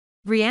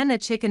Brianna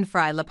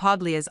Chickenfry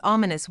LaPaglia's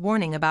ominous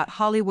warning about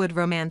Hollywood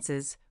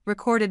romances,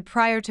 recorded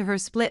prior to her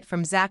split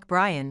from Zach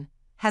Bryan,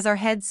 has our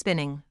heads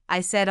spinning. I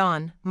said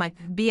on my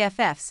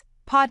BFF's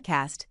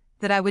podcast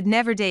that I would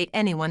never date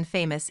anyone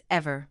famous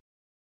ever.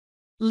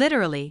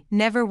 Literally,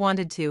 never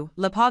wanted to,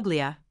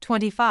 LaPaglia,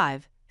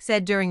 25,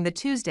 said during the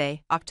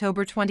Tuesday,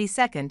 October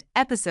 22,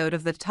 episode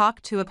of the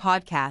Talk to a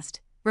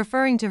podcast,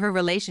 referring to her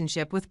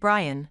relationship with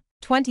Bryan.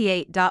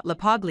 28.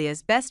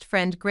 LaPaglia's best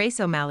friend Grace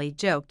O'Malley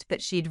joked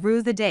that she'd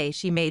rue the day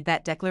she made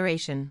that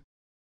declaration.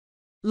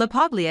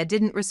 LaPaglia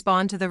didn't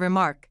respond to the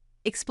remark,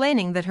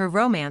 explaining that her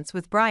romance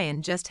with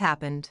Bryan just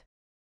happened.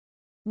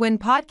 When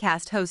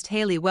podcast host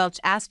Haley Welch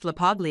asked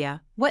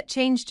LaPaglia, "What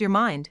changed your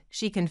mind?"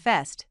 she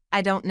confessed,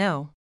 "I don't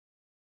know.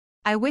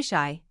 I wish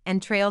I,"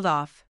 and trailed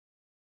off.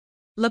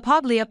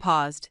 LaPaglia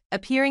paused,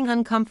 appearing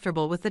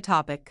uncomfortable with the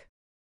topic.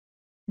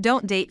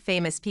 "Don't date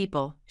famous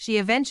people," she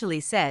eventually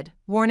said,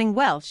 warning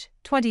Welch,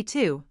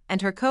 22,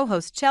 and her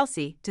co-host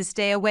Chelsea to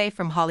stay away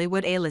from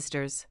Hollywood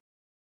A-listers.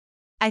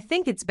 "I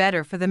think it's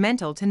better for the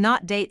mental to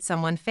not date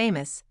someone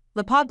famous,"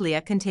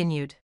 LaPaglia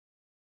continued.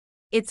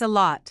 "It's a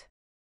lot."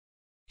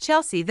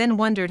 Chelsea then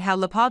wondered how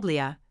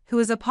LaPaglia, who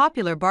is a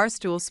popular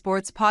Barstool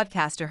Sports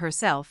podcaster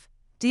herself,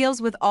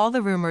 deals with all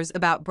the rumors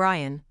about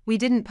Bryan. "We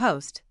didn't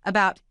post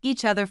about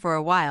each other for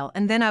a while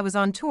and then I was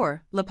on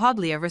tour,"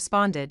 LaPaglia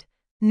responded.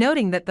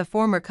 Noting that the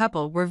former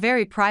couple were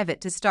very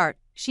private to start,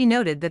 she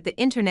noted that the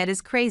internet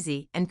is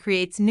crazy and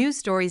creates news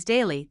stories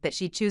daily that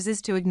she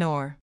chooses to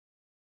ignore.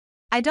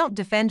 "I don't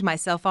defend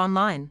myself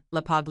online,"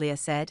 LaPaglia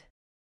said.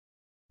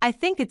 "I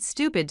think it's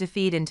stupid to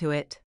feed into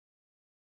it.